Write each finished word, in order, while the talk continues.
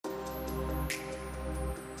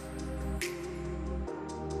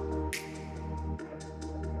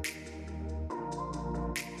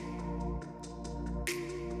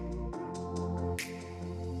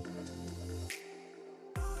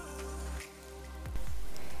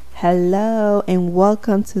Hello and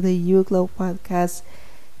welcome to the You Glow podcast.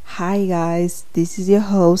 Hi guys, this is your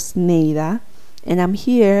host Neida, and I'm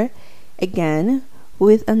here again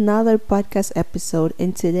with another podcast episode.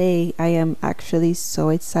 And today I am actually so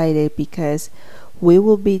excited because we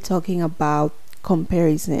will be talking about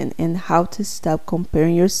comparison and how to stop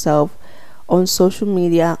comparing yourself on social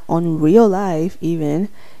media, on real life even.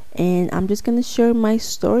 And I'm just gonna share my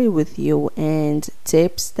story with you and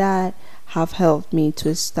tips that have helped me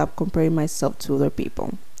to stop comparing myself to other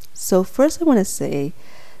people. So, first, I want to say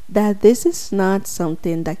that this is not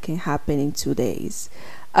something that can happen in 2 days.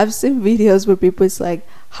 I've seen videos where people it's like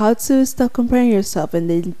how to stop comparing yourself,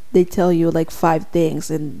 and they tell you like 5 things,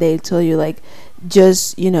 and they tell you like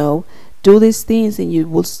just do these things and you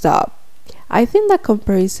will stop. I think that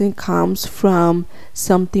comparison comes from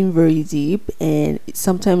something very deep, and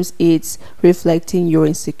sometimes it's reflecting your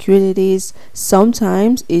insecurities,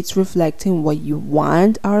 sometimes it's reflecting what you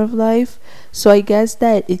want out of life. So I guess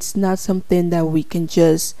that it's not something that we can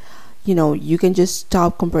just, you can just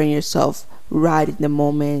stop comparing yourself right in the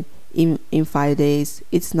moment in 5 days.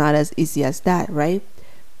 It's not as easy as that, right?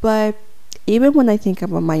 But even when I think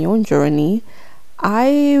about my own journey,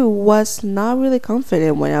 I was not really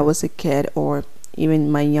confident when I was a kid, or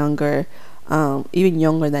even even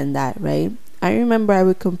younger than that, right? I remember I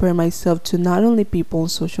would compare myself to not only people on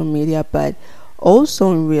social media, but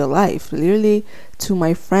also in real life, literally to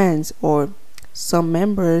my friends or some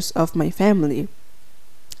members of my family.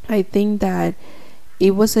 I think that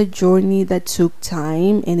it was a journey that took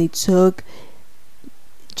time, and it took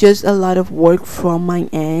just a lot of work from my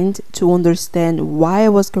end to understand why I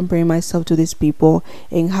was comparing myself to these people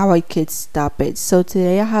and how I could stop it. So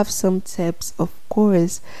today I have some tips, of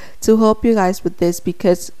course, to help you guys with this,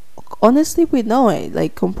 because honestly we know it.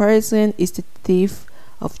 Like, comparison is the thief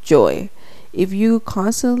of joy. If you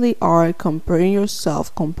constantly are comparing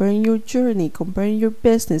yourself, comparing your journey, comparing your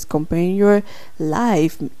business, comparing your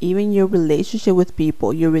life, even your relationship with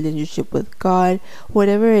people, your relationship with God,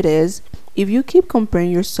 whatever it is, if you keep comparing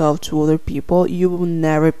yourself to other people, you will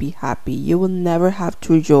never be happy. You will never have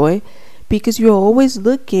true joy, because you're always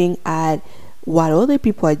looking at what other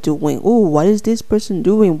people are doing. Oh, what is this person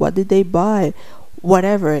doing? What did they buy?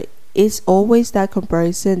 Whatever. It's always that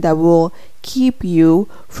comparison that will keep you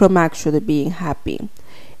from actually being happy.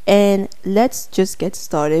 And let's just get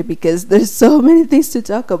started, because there's so many things to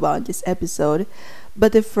talk about in this episode.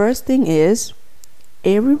 But the first thing is,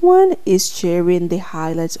 everyone is sharing the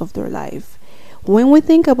highlights of their life. When we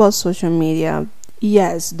think about social media,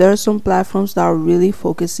 yes, there are some platforms that are really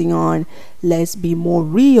focusing on let's be more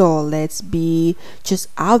real, let's be just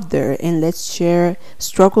out there, and let's share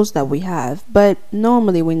struggles that we have. But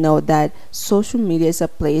normally we know that social media is a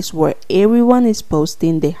place where everyone is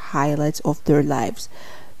posting the highlights of their lives.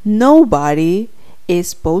 Nobody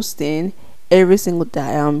is posting every single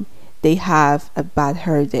time they have a bad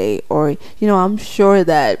hair day, or I'm sure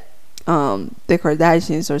that the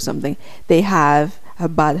Kardashians or something, they have a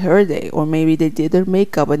bad hair day, or maybe they did their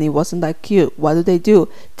makeup and it wasn't that cute. What do?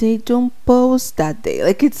 They don't post that day.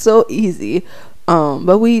 Like, it's so easy.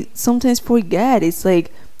 But we sometimes forget. It's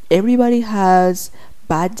like everybody has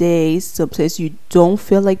bad days. Sometimes you don't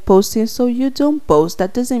feel like posting, so you don't post.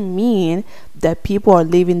 That doesn't mean that people are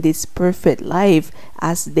living this perfect life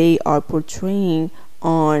as they are portraying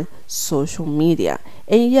on social media.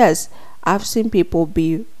 And yes, I've seen people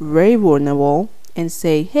be very vulnerable and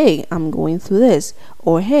say, hey, I'm going through this,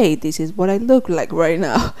 or hey, this is what I look like right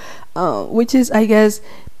now. Which is, I guess,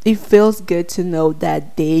 it feels good to know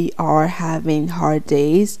that they are having hard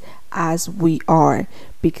days as we are,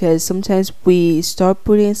 because sometimes we start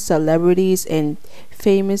putting celebrities and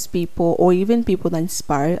famous people, or even people that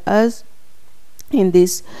inspire us, in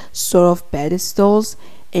these sort of pedestals,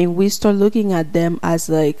 and we start looking at them as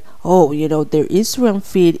like, oh, their Instagram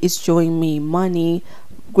feed is showing me money,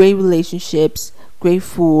 great relationships, great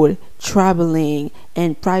food, traveling,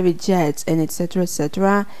 and private jets, and etc.,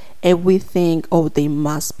 etc. And we think, oh, they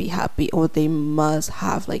must be happy, or they must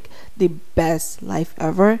have like the best life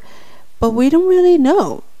ever. But we don't really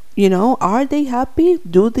know. Are they happy?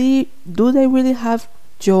 Do they really have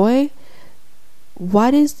joy?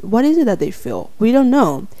 What is it that they feel? We don't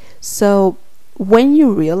know. So when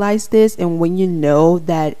you realize this, and when you know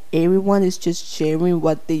that everyone is just sharing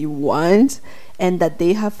what they want, and that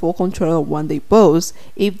they have full control of what they post,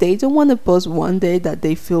 if they don't want to post one day that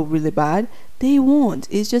they feel really bad, they won't.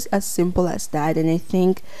 It's just as simple as that. And I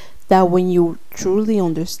think that when you truly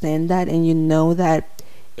understand that, and you know that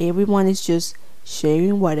everyone is just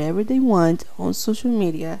sharing whatever they want on social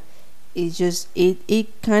media, it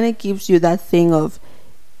kind of gives you that thing of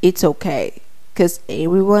it's okay, because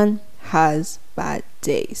everyone has bad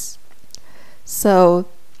days. So,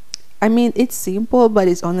 I mean, it's simple, but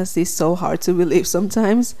it's honestly so hard to believe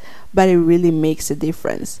sometimes, but it really makes a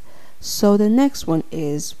difference. So, the next one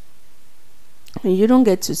is you don't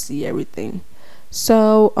get to see everything.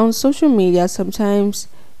 So, on social media, sometimes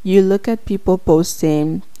you look at people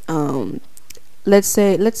posting, let's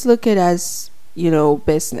say, let's look at as,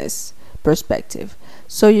 business perspective.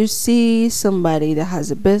 So you see somebody that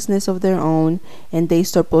has a business of their own and they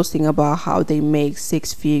start posting about how they make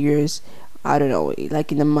six figures, I don't know,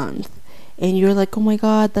 like in a month. And you're like, oh my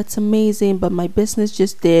god, that's amazing, but my business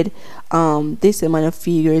just did this amount of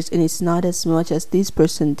figures and it's not as much as this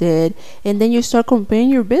person did. And then you start comparing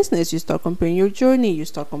your business, you start comparing your journey, you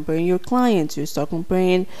start comparing your clients, you start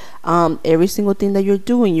comparing every single thing that you're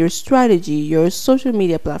doing, your strategy, your social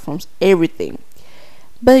media platforms, everything.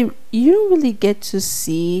 But you don't really get to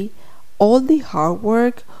see all the hard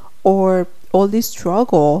work or all the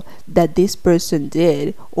struggle that this person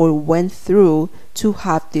did or went through to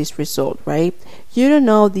have this result, right? You don't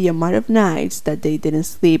know the amount of nights that they didn't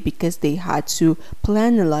sleep because they had to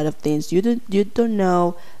plan a lot of things. You don't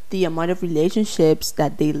know the amount of relationships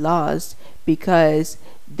that they lost because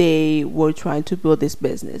they were trying to build this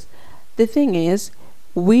business. The thing is,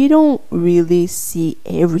 we don't really see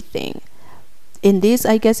everything. And this,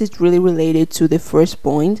 I guess, is really related to the first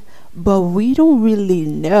point, but we don't really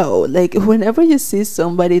know. Like, whenever you see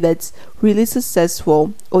somebody that's really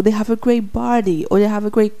successful, or they have a great body, or they have a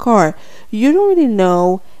great car, you don't really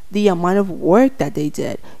know the amount of work that they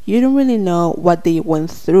did. You don't really know what they went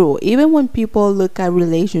through. Even when people look at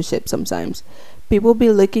relationships, sometimes people be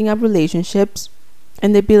looking at relationships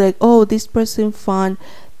and they be like, oh, this person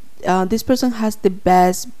has the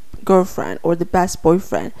best girlfriend or the best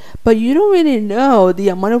boyfriend, but you don't really know the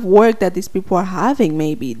amount of work that these people are having,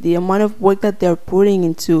 maybe the amount of work that they're putting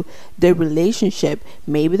into their relationship.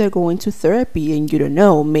 Maybe they're going to therapy and you don't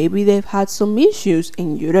know. Maybe they've had some issues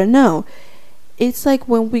and you don't know. It's like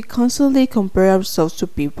when we constantly compare ourselves to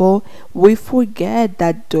people, we forget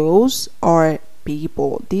that those are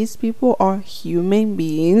people. These people are human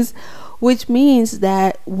beings, which means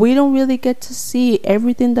that we don't really get to see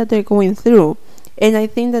everything that they're going through. And I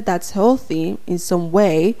think that that's healthy in some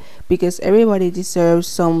way, because everybody deserves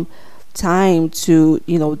some time to,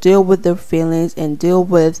 deal with their feelings and deal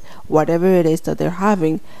with whatever it is that they're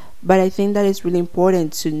having. But I think that it's really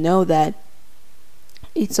important to know that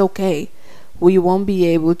it's okay. We won't be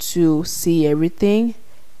able to see everything,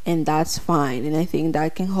 and that's fine. And I think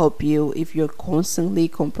that can help you if you're constantly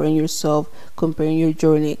comparing yourself, comparing your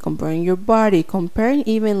journey, comparing your body, comparing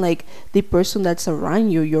even like the person that's around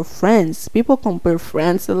you, your friends. People compare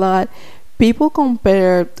friends a lot. People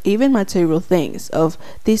compare even material things of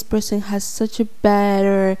this person has such a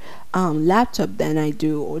better laptop than I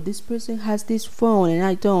do, or this person has this phone and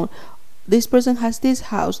I don't, this person has this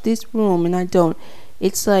house, this room, and I don't.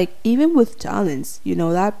 It's like, even with talents,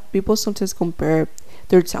 that people sometimes compare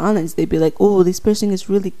their talents. They be like, oh, this person is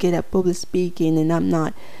really good at public speaking and I'm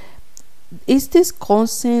not. It's this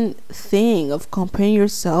constant thing of comparing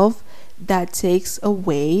yourself that takes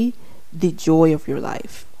away the joy of your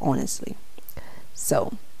life, honestly.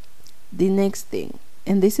 So the next thing,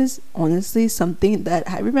 and this is honestly something that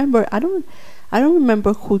I remember, I don't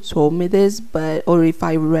remember who told me this, but or if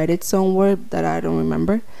I read it somewhere, that I don't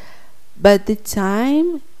remember. But the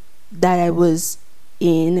time that I was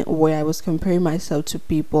in where I was comparing myself to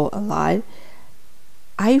people a lot,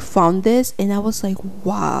 I found this and I was like,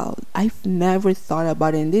 wow, I've never thought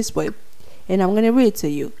about it in this way. And I'm gonna read it to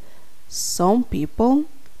you. Some people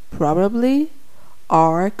probably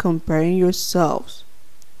are comparing themselves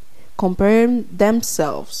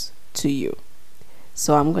to you.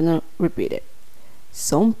 So I'm gonna repeat it.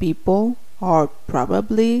 Some people are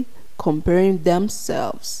probably comparing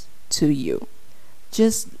themselves to you.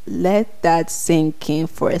 Just let that sink in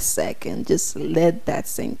for a second. Just let that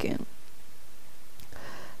sink in.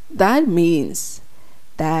 That means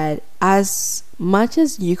that as much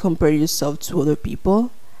as you compare yourself to other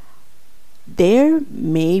people, there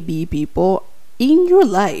may be people in your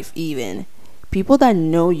life, even people that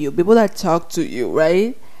know you, people that talk to you,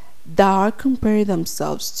 right, that are comparing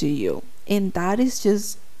themselves to you. And that is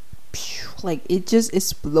just like, it just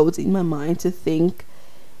explodes in my mind to think,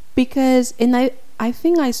 because, and I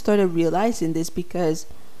think I started realizing this because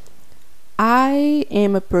I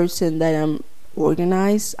am a person that I'm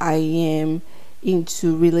organized. I am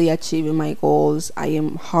into really achieving my goals. I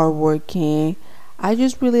am hardworking. I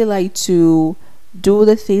just really like to do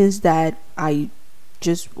the things that I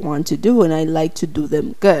just want to do, and I like to do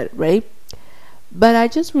them good, right? But I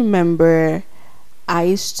just remember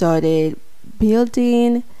I started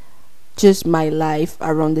building just my life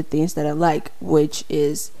around the things that I like, which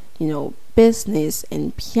is, business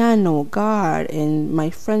and piano, God, and my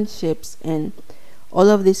friendships and all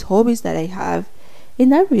of these hobbies that I have.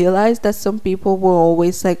 And I realized that some people were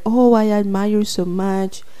always like, oh, I admire you so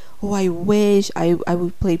much. Oh, I wish I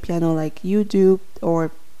would play piano like you do.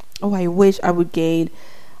 Or, oh, I wish I would get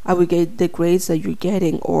the grades that you're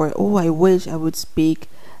getting. Or, oh, I wish I would speak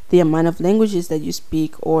the amount of languages that you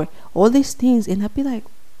speak. Or all these things. And I'd be like,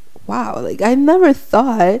 wow, like I never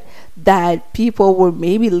thought that people were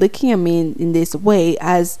maybe looking at me in this way,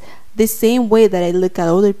 as the same way that I look at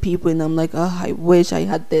other people and I'm like, oh, I wish I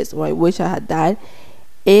had this or I wish I had that.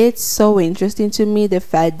 It's so interesting to me, the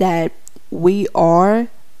fact that we are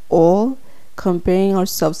all comparing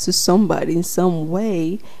ourselves to somebody in some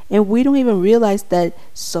way, and we don't even realize that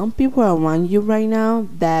some people around you right now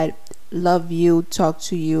that love you, talk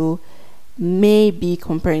to you, may be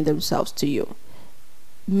comparing themselves to you,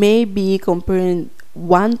 maybe comparing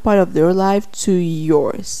one part of their life to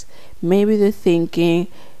yours. Maybe they're thinking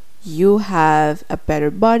you have a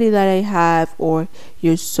better body than I have, or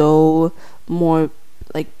you're so more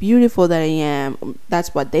like beautiful than I am.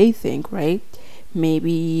 That's what they think, right?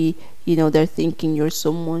 Maybe they're thinking you're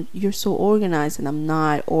so organized and I'm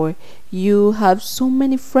not, or you have so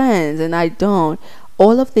many friends and I don't.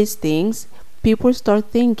 All of these things people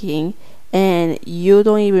start thinking, and you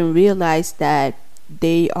don't even realize that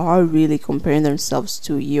they are really comparing themselves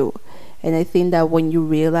to you. And I think that when you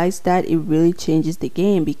realize that, it really changes the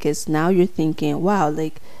game, because now you're thinking, wow,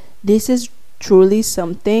 like this is truly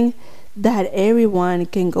something that everyone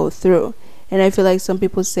can go through. And I feel like some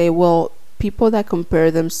people say, well, people that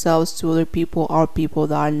compare themselves to other people are people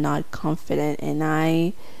that are not confident. And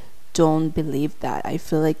I don't believe that. I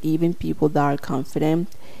feel like even people that are confident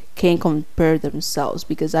can compare themselves,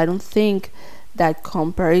 because I don't think that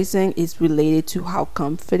comparison is related to how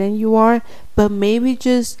confident you are, but maybe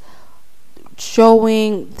just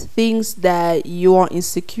showing things that you are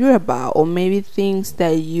insecure about, or maybe things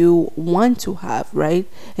that you want to have, right?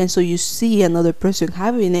 And so you see another person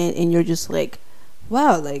having it and you're just like,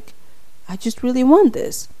 wow, like I just really want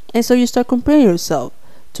this. And so you start comparing yourself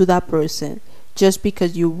to that person just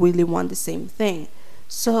because you really want the same thing.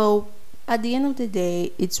 So at the end of the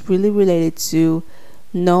day, it's really related to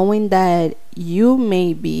knowing that you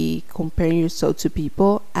may be comparing yourself to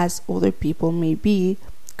people as other people may be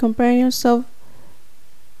comparing yourself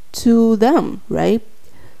to them, right?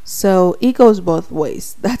 So it goes both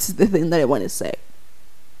ways. That's the thing that I want to say.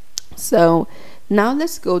 So now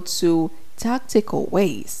let's go to tactical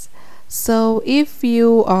ways. So if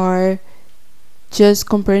you are just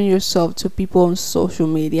comparing yourself to people on social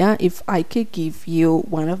media, if I could give you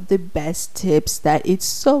one of the best tips, that it's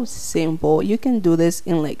so simple, you can do this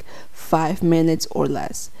in like 5 minutes or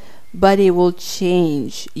less, but it will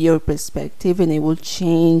change your perspective, and it will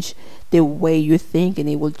change the way you think, and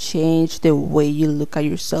it will change the way you look at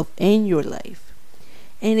yourself and your life.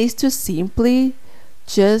 And it's to simply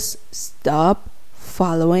just stop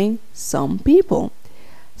following some people.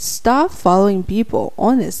 Stop following people,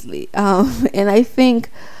 honestly. And I think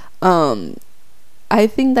that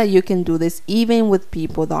you can do this even with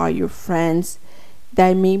people that are your friends,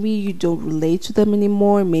 that maybe you don't relate to them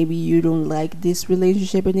anymore, maybe you don't like this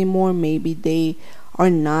relationship anymore, maybe they are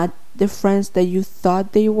not the friends that you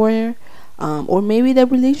thought they were, or maybe the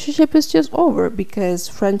relationship is just over, because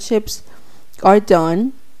friendships are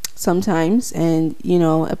done sometimes, and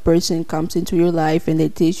a person comes into your life and they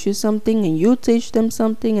teach you something and you teach them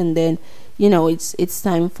something, and then it's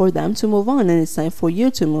time for them to move on, and it's time for you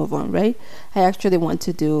to move on, right? I actually want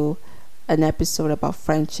to do an episode about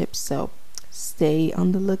friendships, so stay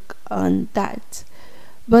on the look on that.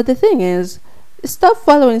 But the thing is, stop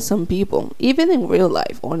following some people, even in real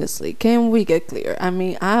life. Honestly, can we get clear? I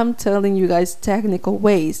mean, I'm telling you guys technical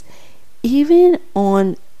ways, even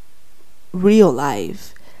on real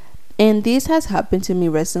life. And this has happened to me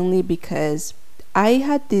recently, because I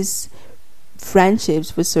had these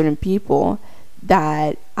friendships with certain people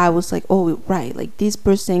that I was like, oh, right, like this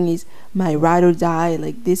person is my ride or die,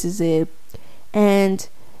 like this is it. And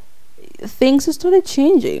things started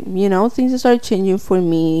changing, things started changing for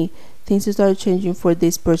me, things started changing for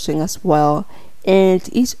this person as well. And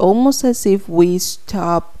it's almost as if we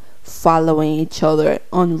stop following each other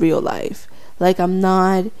on real life. Like I'm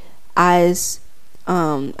not as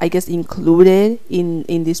I guess included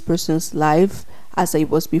in this person's life as I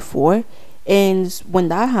was before. And when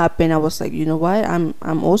that happened, I was like, you know what,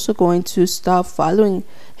 I'm also going to stop following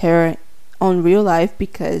her on real life,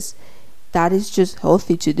 because that is just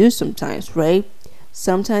healthy to do sometimes, right?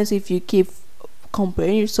 Sometimes if you keep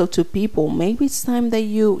comparing yourself to people, maybe it's time that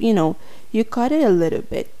you cut it a little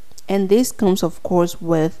bit And this comes, of course,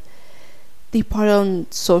 with the part on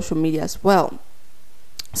social media as well,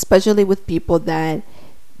 especially with people that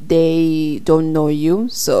they don't know you.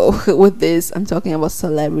 So with this, I'm talking about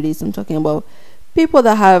celebrities. I'm talking about people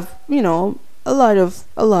that have, a lot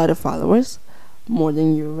of followers, more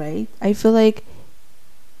than you, right? I feel like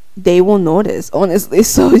they will notice, honestly.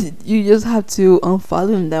 So you just have to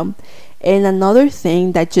unfollow them. And another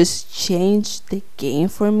thing that just changed the game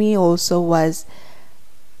for me also was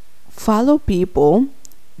follow people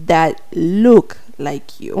that look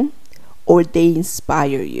like you or they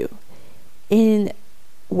inspire you. And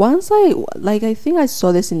once I think I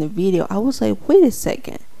saw this in the video, I was like, wait a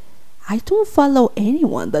second, I don't follow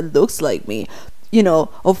anyone that looks like me.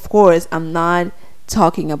 Of course, I'm not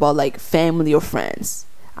talking about like family or friends.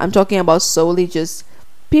 I'm talking about solely just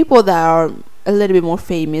people that are a little bit more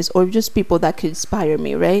famous, or just people that could inspire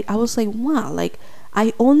me, right? I was like, wow, like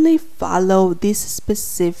I only follow this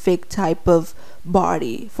specific type of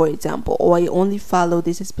body, for example, or I only follow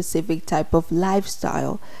this specific type of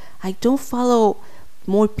lifestyle. I don't follow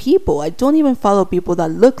more people. I don't even follow people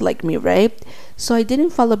that look like me, right? So I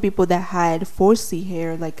didn't follow people that had 4C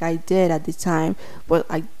hair like I did at the time. Well,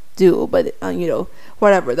 I do, but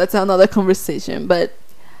whatever. That's another conversation. But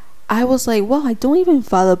I was like, well, I don't even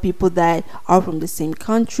follow people that are from the same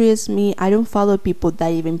country as me. I don't follow people that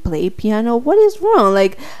even play piano. What is wrong?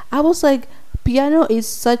 Like, I was like, piano is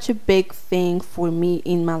such a big thing for me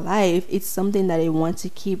in my life. It's something that I want to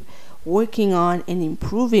keep working on and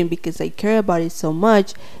improving because I care about it so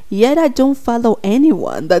much. Yet I don't follow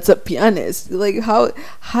anyone that's a pianist. Like, how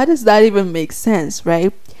does that even make sense,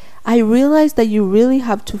 right? I realized that you really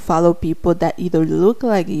have to follow people that either look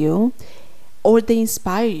like you or they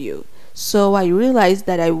inspire you. So I realized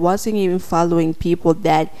that I wasn't even following people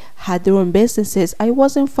that had their own businesses. I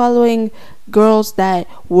wasn't following girls that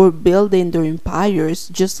were building their empires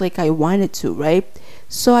just like I wanted to, right?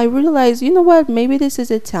 So I realized, you know what, maybe this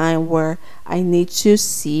is a time where I need to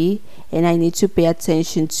see and I need to pay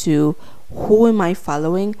attention to who am I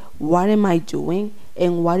following, what am I doing,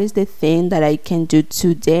 and what is the thing that I can do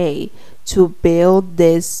today to build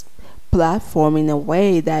this platform in a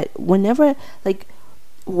way that whenever, like,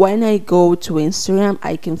 when I go to Instagram,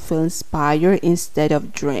 I can feel inspired instead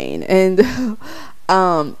of drained. And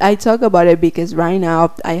I talk about it because right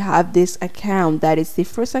now I have this account that is the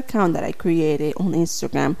first account that I created on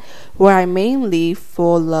Instagram, where I mainly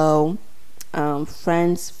follow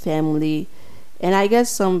friends, family, and I guess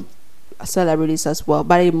some celebrities as well,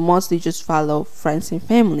 but I mostly just follow friends and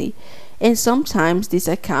family. And sometimes this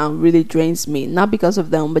account really drains me, not because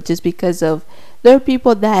of them, but just because of there are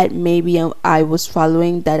people that maybe I was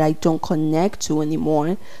following that I don't connect to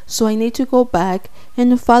anymore. So I need to go back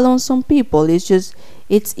and follow some people. It's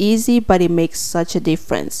easy, but it makes such a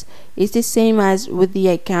difference. It's the same as with the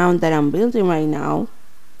account that I'm building right now,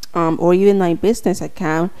 or even my business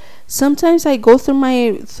account. Sometimes I go through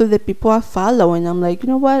the people I follow, and I'm like, you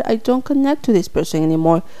know what? I don't connect to this person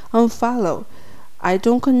anymore. Unfollow. I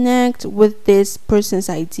don't connect with this person's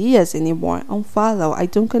ideas anymore. Unfollow. I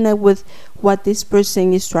don't connect with what this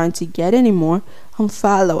person is trying to get anymore.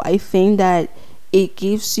 Unfollow. I think that it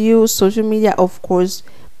gives you, social media, of course,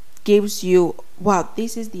 gives you, wow,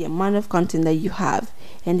 this is the amount of content that you have,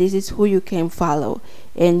 and this is who you can follow.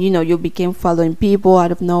 And you became following people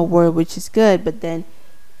out of nowhere, which is good, but then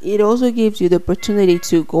it also gives you the opportunity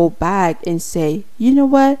to go back and say, you know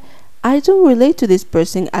what, I don't relate to this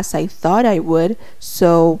person as I thought I would,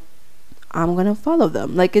 so I'm gonna follow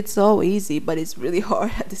them. Like, it's so easy, but it's really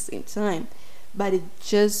hard at the same time. But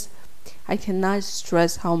I cannot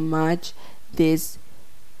stress how much this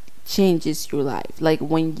changes your life. Like,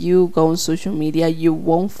 when you go on social media, you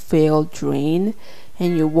won't feel drained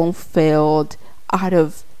and you won't feel out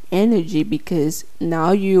of energy, because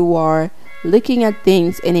now you are looking at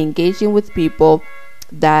things and engaging with people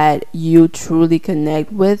that you truly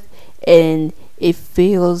connect with, and it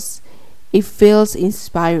feels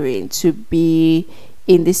inspiring to be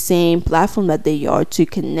in the same platform that they are, to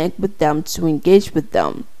connect with them, to engage with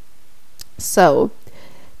them. So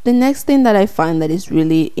the next thing that I find that is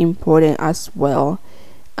really important as well,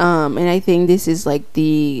 and I think this is like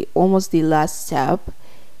the almost the last step,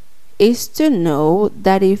 is to know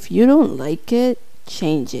that if you don't like it,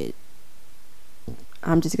 change it.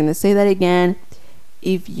 I'm just gonna say that again.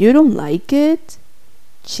 If you don't like it,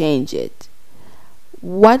 change it.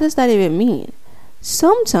 What does that even mean?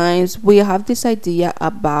 Sometimes we have this idea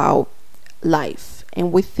about life,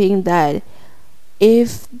 and we think that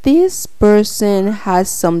if this person has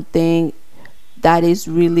something that is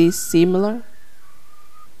really similar.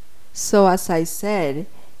 So as I said,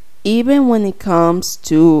 even when it comes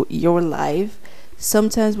to your life,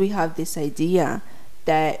 sometimes we have this idea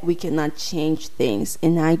that we cannot change things,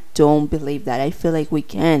 and I don't believe that. I feel like we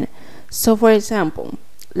can. So for example,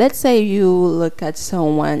 let's say you look at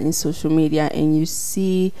someone in social media and you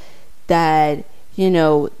see that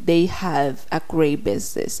they have a great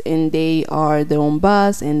business and they are their own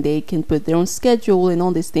boss and they can put their own schedule and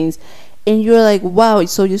all these things, and you're like, wow.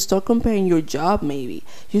 So you start comparing your job. Maybe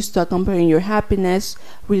you start comparing your happiness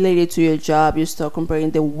related to your job. You start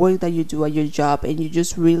comparing the work that you do at your job, and you're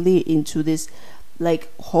just really into this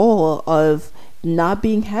like hole of not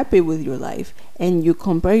being happy with your life, and you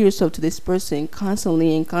compare yourself to this person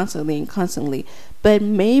constantly and constantly and constantly. But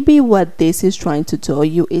maybe what this is trying to tell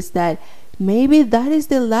you is that maybe that is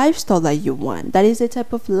the lifestyle that you want. That is the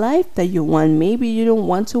type of life that you want. Maybe you don't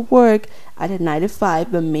want to work at a 9 to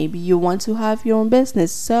 5, but maybe you want to have your own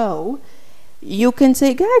business. So you can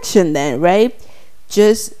take action then, right?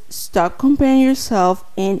 Just stop comparing yourself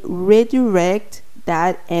and redirect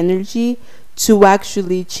that energy to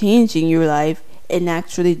actually changing your life and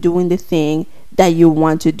actually doing the thing that you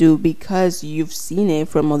want to do because you've seen it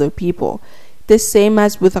from other people. The same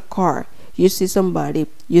as with a car. You see somebody,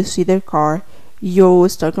 you see their car, you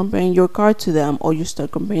start comparing your car to them, or you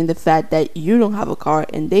start comparing the fact that you don't have a car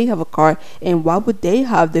and they have a car, and why would they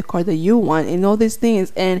have the car that you want, and all these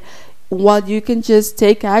things. And while you can just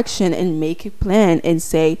take action and make a plan and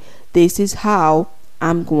say, this is how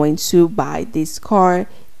I'm going to buy this car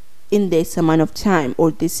in this amount of time, or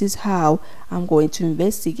this is how I'm going to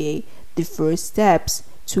investigate the first steps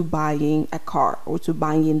to buying a car or to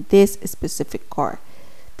buying this specific car.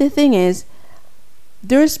 The thing is,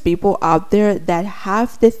 there's people out there that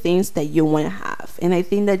have the things that you want to have, and I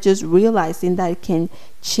think that just realizing that can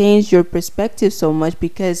change your perspective so much,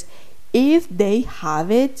 because if they have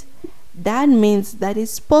it, that means that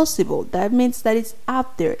it's possible. That means that it's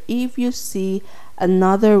out there. If you see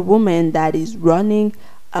another woman that is running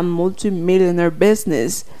a multi-millionaire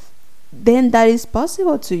business, then that is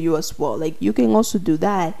possible to you as well. Like, you can also do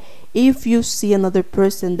that. If you see another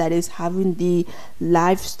person that is having the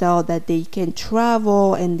lifestyle that they can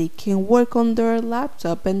travel and they can work on their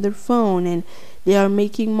laptop and their phone, and they are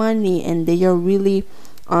making money and they are really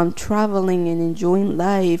traveling and enjoying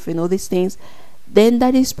life and all these things, then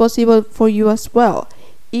that is possible for you as well.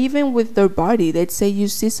 Even with their body, let's say you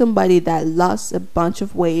see somebody that lost a bunch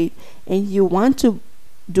of weight and you want to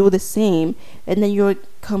do the same, and then you're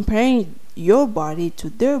comparing your body to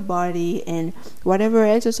their body and whatever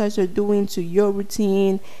exercise you're doing to your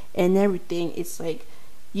routine and everything. It's like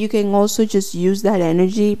you can also just use that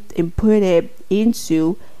energy and put it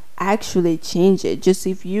into actually change it. Just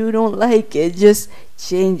if you don't like it, just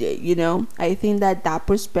change it. I think that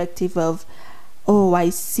perspective of, oh, I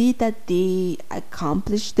see that they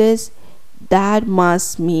accomplished this, that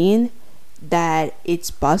must mean that it's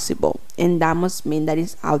possible, and that must mean that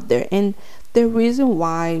it's out there. And the reason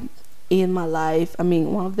why in my life,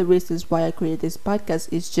 one of the reasons why I created this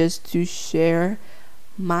podcast is just to share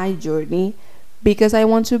my journey, because I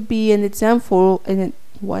want to be an example an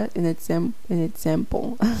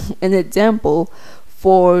example an example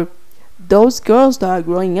for those girls that are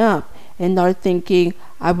growing up and are thinking,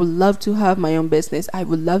 I would love to have my own business, I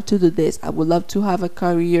would love to do this, I would love to have a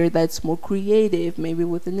career that's more creative, maybe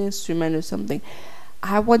with an instrument or something.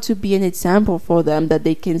 I want to be an example for them, that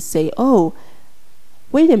they can say, oh,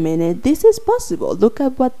 wait a minute, this is possible, look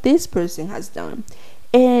at what this person has done.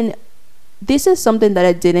 And this is something that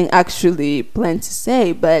I didn't actually plan to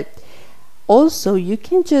say, but also you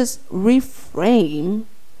can just reframe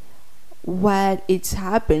what is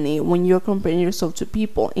happening when you're comparing yourself to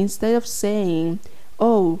people. Instead of saying,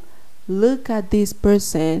 oh, look at this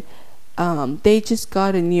person, they just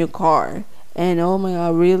got a new car, and oh my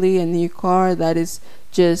god, really, a new car? That is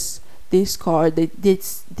just this car,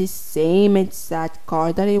 this same exact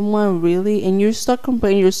car that I want, really? And you start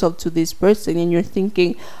comparing yourself to this person, and you're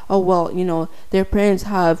thinking, oh well, their parents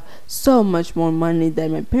have so much more money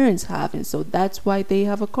than my parents have, and so that's why they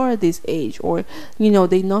have a car at this age, or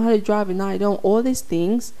they know how to drive and I don't, all these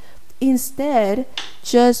things. Instead,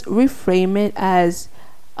 just reframe it as,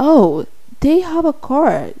 oh, they have a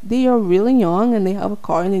car, they are really young and they have a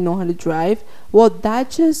car and they know how to drive. Well, that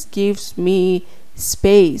just gives me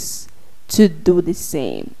space to do the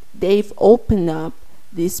same. They've opened up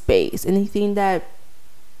this space. And I think that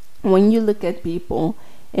when you look at people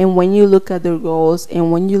and when you look at their goals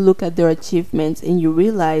and when you look at their achievements and you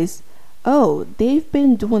realize, oh, they've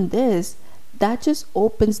been doing this, that just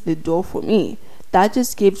opens the door for me. That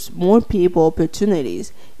just gives more people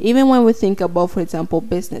opportunities. Even when we think about, for example,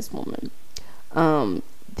 businesswomen,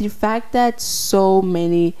 the fact that so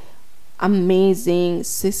many amazing,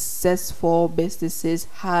 successful businesses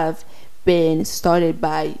have been started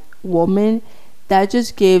by women, that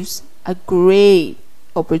just gives a great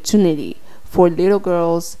opportunity for little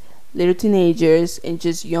girls, little teenagers, and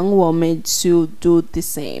just young women to do the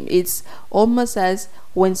same. It's almost as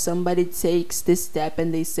when somebody takes this step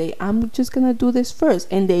and they say, I'm just gonna do this first,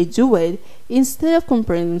 and they do it. Instead of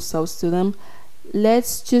comparing themselves to them,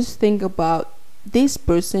 let's just think about this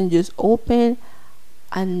person just opened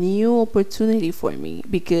a new opportunity for me,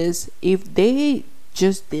 because if they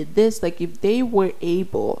just did this, like if they were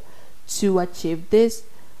able to achieve this,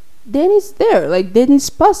 then it's there, like then it's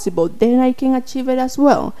possible, then I can achieve it as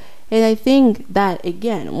well. And I think that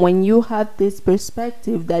again, when you have this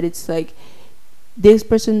perspective that it's like, this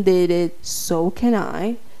person did it, so can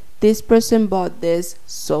I, this person bought this,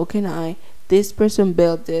 so can I, this person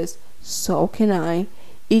built this, so can I,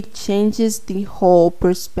 it changes the whole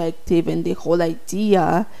perspective and the whole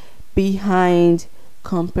idea behind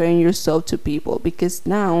comparing yourself to people, because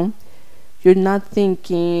now you're not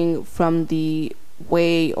thinking from the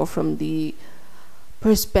way or from the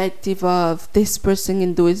perspective of this person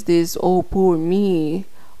can do this, oh poor me,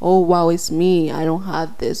 oh wow, it's me, I don't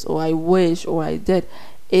have this, or I wish, or I did.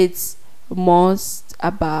 It's most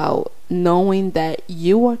about knowing that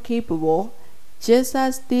you are capable, just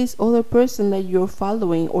as this other person that you're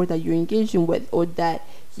following or that you're engaging with, or that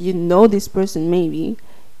you know this person maybe,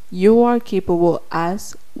 you are capable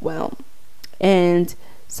as well. And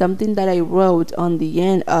something that I wrote on the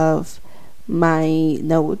end of my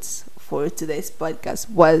notes for today's podcast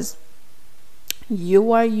was,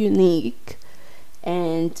 you are unique,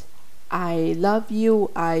 and I love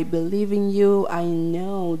you, I believe in you, I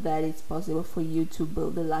know that it's possible for you to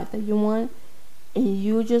build the life that you want, and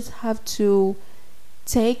you just have to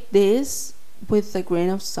take this with a grain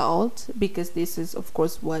of salt, because this is of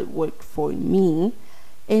course what worked for me.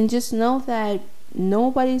 And just know that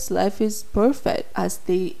nobody's life is perfect as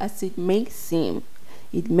it may seem.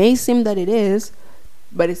 It may seem that it is,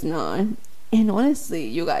 but it's not. And honestly,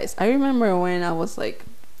 you guys, I remember when I was like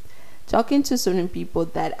talking to certain people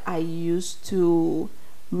that I used to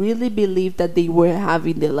really believe that they were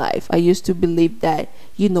having their life. I used to believe that,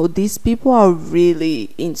 these people are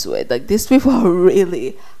really into it. Like, these people are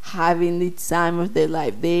really having the time of their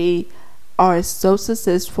life. They are so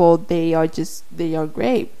successful. They are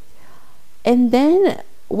great. And then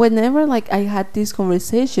whenever like I had this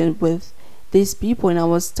conversation with these people and I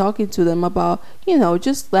was talking to them about,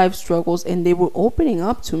 just life struggles, and they were opening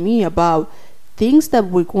up to me about things that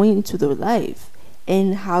were going into their life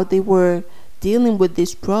and how they were dealing with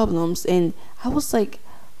these problems. And I was like,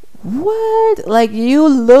 what? Like, you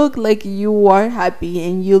look like you are happy,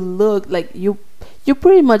 and you look like you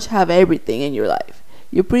pretty much have everything in your life.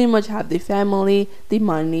 You pretty much have the family, the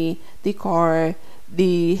money, the car,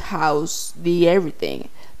 the house, the everything,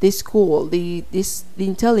 the school, the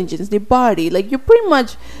intelligence, the body. Like, you pretty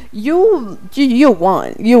much you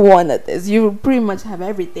won at this. You pretty much have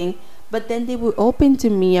everything. But then they were open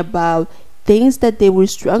to me about things that they were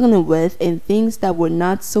struggling with and things that were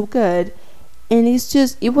not so good. And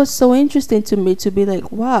it was so interesting to me to be like,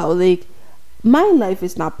 wow, like, my life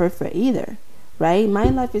is not perfect either, right? My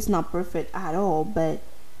life is not perfect at all. But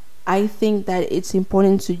I think that it's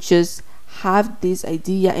important to just have this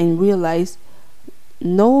idea and realize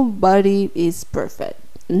nobody is perfect.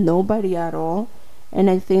 Nobody at all. And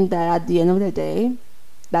I think that at the end of the day,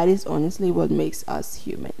 that is honestly what makes us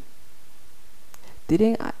human.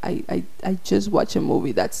 Didn't I just watched a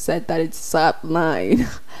movie that said that exact line.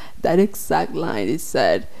 That exact line, it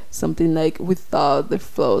said something like, without the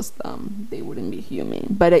flaws, they wouldn't be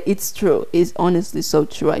human. But it's true. It's honestly so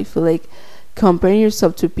true. I feel like comparing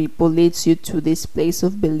yourself to people leads you to this place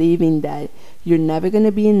of believing that you're never going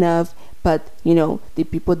to be enough. But the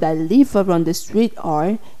people that live around the street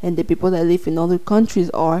are, and the people that live in other countries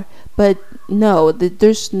are. But no,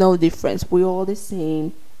 there's no difference. We're all the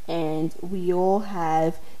same, and we all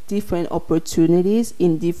have different opportunities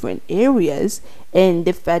in different areas. And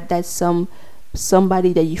the fact that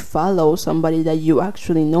somebody that you follow, somebody that you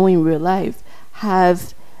actually know in real life,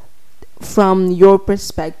 have, from your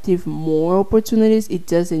perspective, more opportunities, it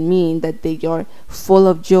doesn't mean that they are full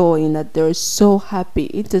of joy and that they're so happy.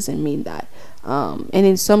 It doesn't mean that. And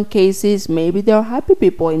in some cases, maybe they're happy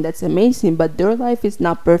people, and that's amazing, but their life is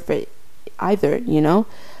not perfect either.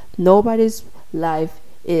 Nobody's life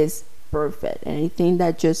is perfect. And I think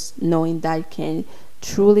that just knowing that can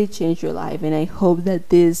truly change your life. And I hope that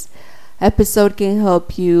this episode can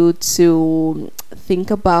help you to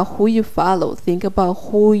think about who you follow, think about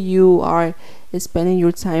who you are spending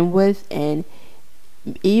your time with, and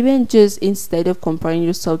even just instead of comparing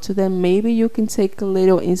yourself to them, maybe you can take a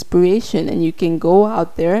little inspiration and you can go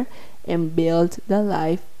out there and build the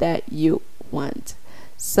life that you want.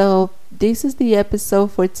 So, this is the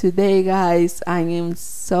episode for today, guys. I am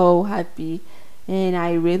so happy and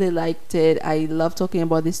I really liked it. I love talking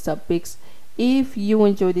about these topics. If you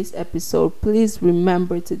enjoyed this episode, please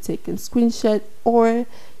remember to take a screenshot or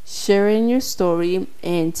share in your story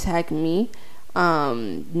and tag me,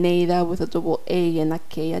 Nada with a double A and a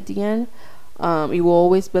K at the end. It will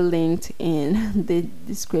always be linked in the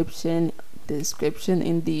description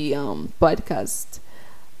in the podcast,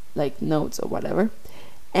 like notes or whatever.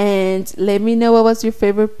 And let me know what was your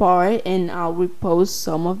favorite part, and I'll repost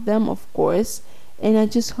some of them, of course. And I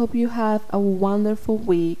just hope you have a wonderful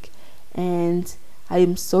week. And I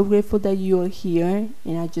am so grateful that you are here.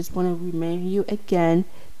 And I just want to remind you again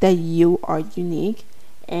that you are unique.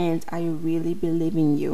 And I really believe in you.